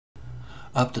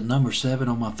Up to number 7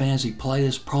 on my fantasy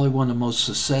playlist. Probably one of the most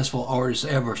successful artists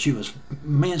ever. She was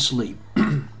immensely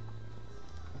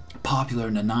popular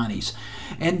in the 90s,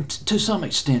 and to some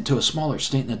extent, to a smaller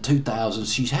extent in the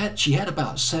 2000s. She had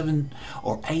about 7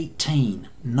 or 18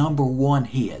 number 1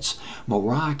 hits.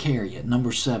 Mariah Carey at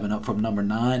number 7, up from number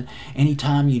 9.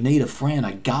 Anytime You Need a Friend,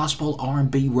 a gospel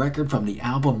R&B record from the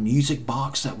album Music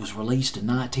Box that was released in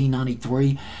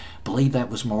 1993. Believe that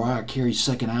was Mariah Carey's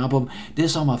second album.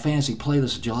 This on my fantasy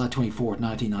playlist of July 24th,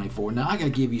 1994. Now I gotta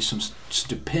give you some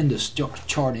stupendous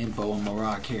chart info on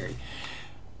Mariah Carey.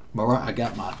 I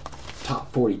got my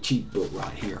top 40 cheat book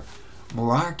right here.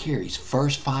 Mariah Carey's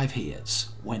first 5 hits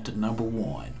went to number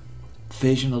 1.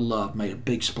 Vision of Love made a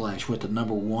big splash, went to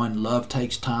number 1. Love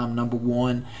Takes Time, number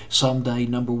 1. Someday,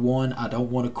 number 1. I Don't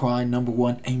Want to Cry, number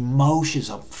 1. Emotions,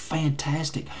 a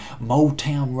fantastic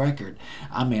Motown record.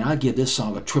 I mean, I give this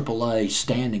song a AAA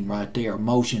standing right there.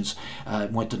 Emotions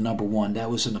went to number 1. That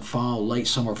was in the fall, late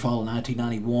summer, fall of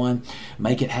 1991.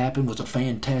 Make It Happen was a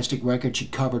fantastic record. She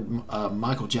covered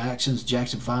Michael Jackson's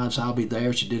Jackson 5's I'll Be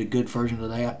There. She did a good version of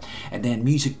that. And then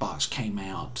Music Box came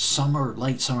out,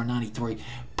 late summer 93.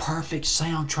 Perfect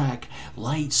soundtrack,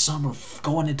 late summer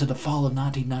going into the fall of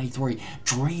 1993.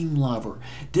 Dream Lover.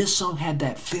 This song had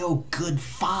that feel-good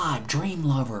vibe. Dream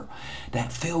Lover.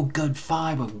 That feel-good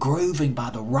vibe of grooving by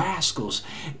the Rascals.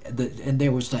 And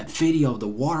there was that video of the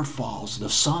waterfalls, the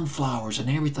sunflowers and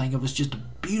everything. It was just a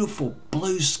beautiful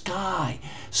blue sky,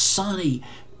 sunny,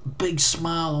 big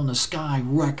smile on the sky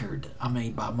record. I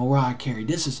mean, by Mariah Carey.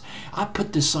 I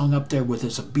put this song up there with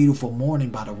It's a Beautiful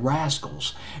Morning by the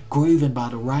Rascals, Grooving by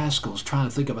the Rascals, trying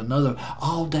to think of another.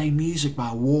 All Day Music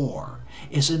by War.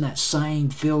 It's in that same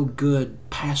feel-good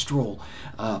pastoral,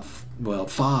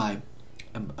 5.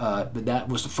 But that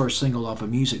was the first single off of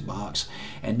Music Box.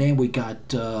 And then we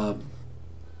got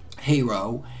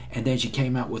Hero, and then she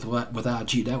came out with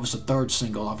Without You. That was the third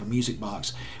single off of Music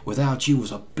Box. Without You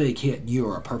was a big hit in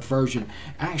Europe. Her version,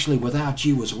 actually, Without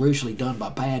You was originally done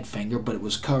by Badfinger, but it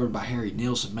was covered by Harry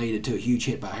Nilsson, made it to a huge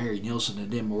hit by Harry Nilsson,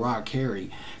 and then Mariah Carey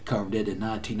covered it in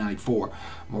 1994.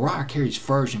 Mariah Carey's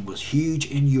version was huge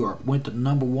in Europe, went to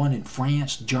number 1 in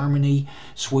France, Germany,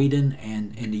 Sweden,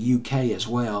 and in the UK as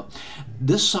well.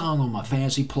 This song on my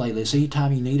fantasy playlist,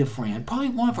 Anytime You Need a Friend, probably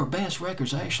one of her best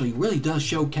records, actually, really does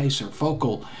showcase her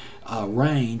vocal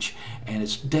range, and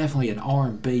it's definitely an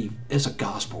R&B. It's a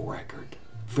gospel record,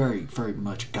 very, very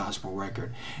much a gospel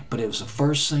record, but it was the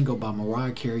first single by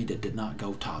Mariah Carey that did not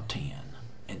go top 10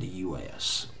 in the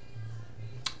US.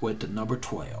 Went to number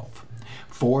 12.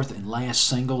 Fourth and last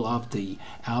single off the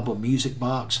album Music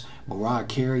Box, Mariah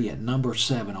Carey at number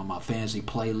 7 on my fantasy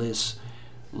playlist.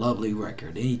 Lovely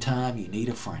record, Anytime You Need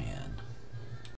a Friend.